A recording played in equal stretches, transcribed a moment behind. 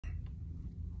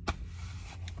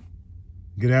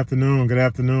Good afternoon. Good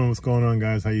afternoon. What's going on,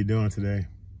 guys? How you doing today?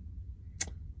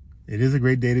 It is a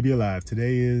great day to be alive.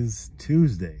 Today is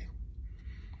Tuesday.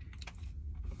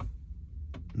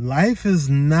 Life is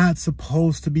not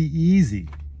supposed to be easy,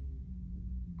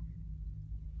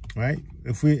 right?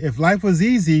 If life was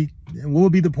easy, what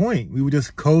would be the point? We would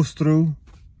just coast through.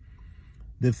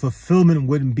 The fulfillment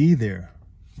wouldn't be there.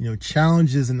 You know,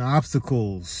 challenges and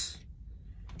obstacles,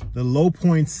 the low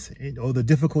points or the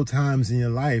difficult times in your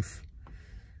life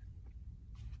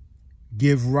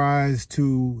give rise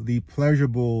to the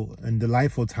pleasurable and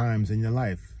delightful times in your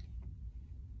life.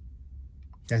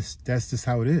 That's just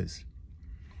how it is.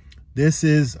 This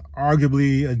is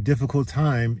arguably a difficult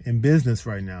time in business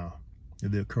right now.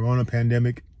 The corona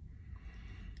pandemic,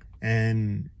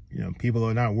 and people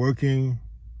are not working,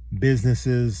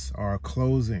 businesses are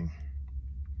closing.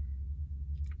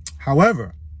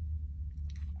 However,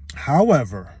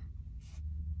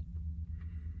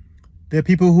 there are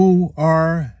people who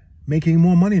are making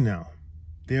more money now.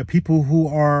 There are people who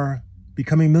are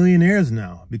becoming millionaires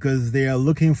now because they are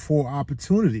looking for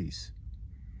opportunities,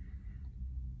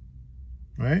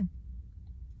 right?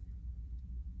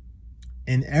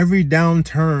 In every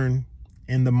downturn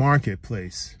in the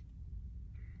marketplace,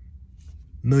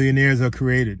 millionaires are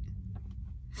created.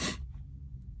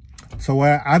 So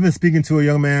I've been speaking to a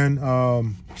young man,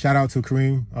 shout out to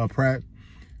Kareem Pratt.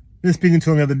 Been speaking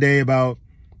to him the other day about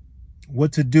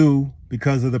what to do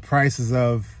because of the prices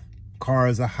of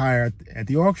cars are higher at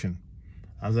the auction.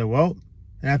 I was like, well,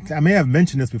 and I may have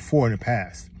mentioned this before in the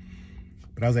past,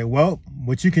 but I was like, well,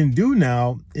 what you can do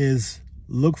now is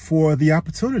look for the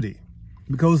opportunity,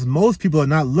 because most people are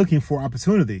not looking for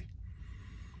opportunity.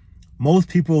 Most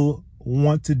people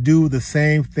want to do the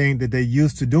same thing that they're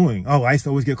used to doing. Oh, I used to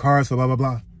always get cars for blah, blah,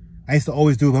 blah. I used to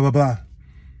always do blah, blah, blah.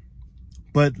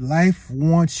 But life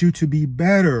wants you to be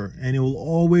better, and it will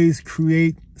always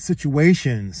create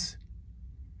situations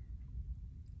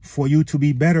for you to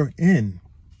be better in.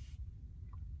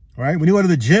 Right? When you go to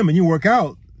the gym and you work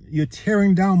out, you're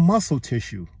tearing down muscle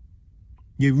tissue.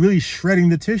 You're really shredding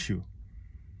the tissue.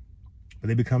 But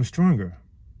they become stronger.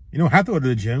 You don't have to go to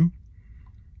the gym.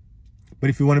 But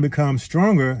if you want to become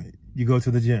stronger, you go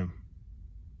to the gym.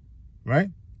 Right?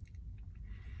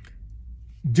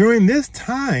 During this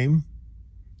time,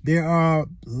 there are a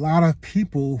lot of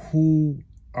people who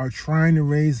are trying to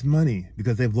raise money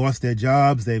because they've lost their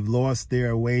jobs, they've lost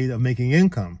their way of making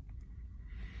income.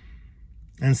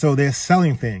 And so they're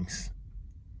selling things.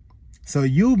 So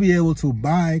you'll be able to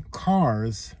buy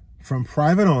cars from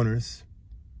private owners,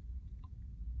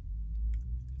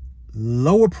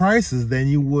 lower prices than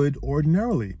you would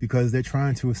ordinarily, because they're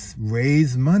trying to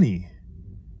raise money,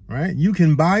 right? You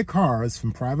can buy cars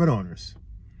from private owners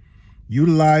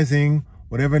utilizing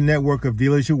whatever network of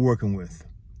dealers you're working with,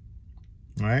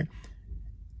 right?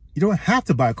 You don't have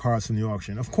to buy cars from the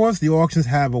auction. Of course, the auctions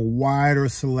have a wider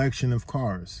selection of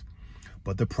cars,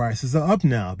 but the prices are up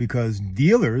now because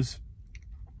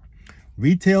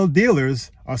retail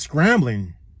dealers are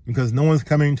scrambling because no one's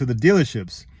coming to the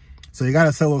dealerships. So you got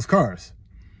to sell those cars.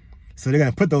 So they're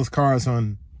going to put those cars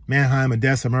on Manheim,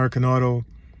 Odessa, American Auto,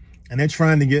 and they're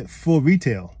trying to get full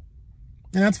retail.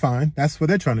 And that's fine. That's what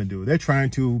they're trying to do. They're trying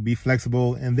to be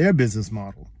flexible in their business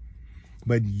model.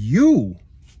 But you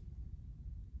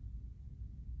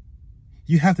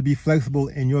have to be flexible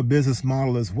in your business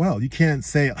model as well. You can't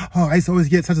say, oh, I used to always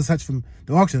get such and such from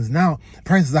the auctions. Now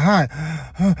prices are high.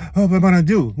 Oh, what am I going to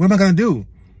do? What am I going to do?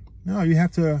 No, you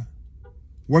have to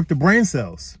work the brain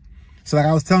cells. So like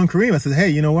I was telling Kareem, I said, hey,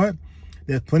 you know what?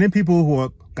 There's plenty of people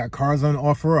who got cars on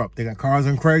OfferUp. They got cars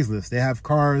on Craigslist. They have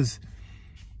cars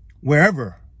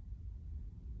wherever.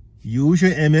 Use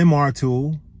your MMR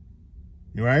tool,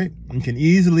 right? You can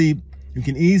easily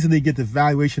get the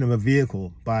valuation of a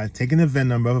vehicle by taking the VIN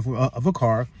number of a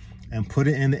car and put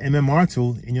it in the MMR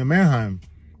tool in your Manheim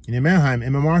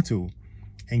MMR tool,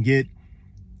 and get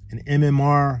an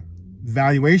MMR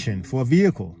valuation for a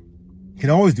vehicle. You can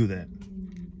always do that.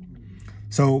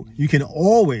 So you can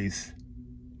always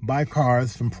buy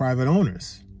cars from private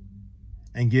owners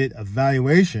and get a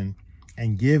valuation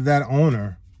and give that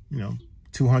owner, $200,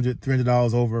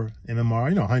 $300 over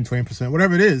MMR, 120%,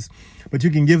 whatever it is. But you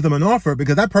can give them an offer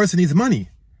because that person needs money.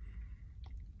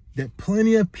 There are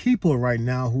plenty of people right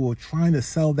now who are trying to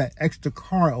sell that extra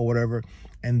car or whatever,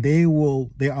 and they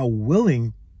are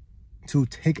willing to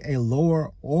take a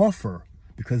lower offer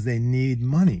because they need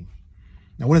money.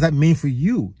 Now, what does that mean for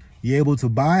you? You're able to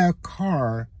buy a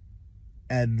car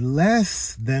at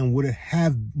less than would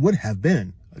have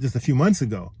been just a few months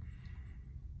ago.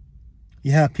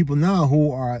 You have people now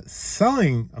who are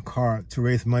selling a car to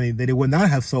raise money that they would not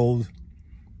have sold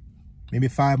maybe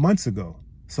 5 months ago.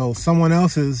 So someone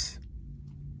else's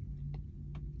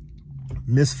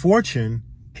misfortune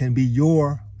can be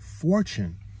your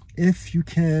fortune if you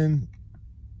can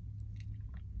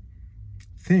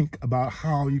think about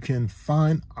how you can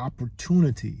find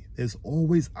opportunity. There's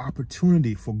always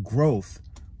opportunity for growth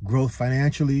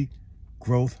financially,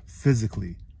 growth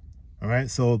physically. All right.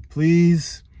 So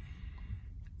please,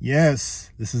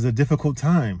 yes, this is a difficult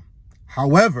time.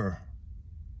 However,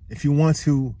 if you want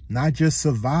to not just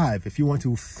survive, if you want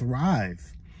to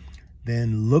thrive,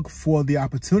 then look for the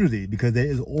opportunity, because there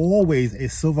is always a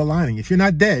silver lining. If you're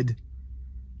not dead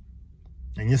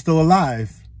and you're still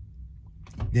alive,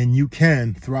 then you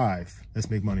can thrive. Let's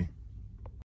make money.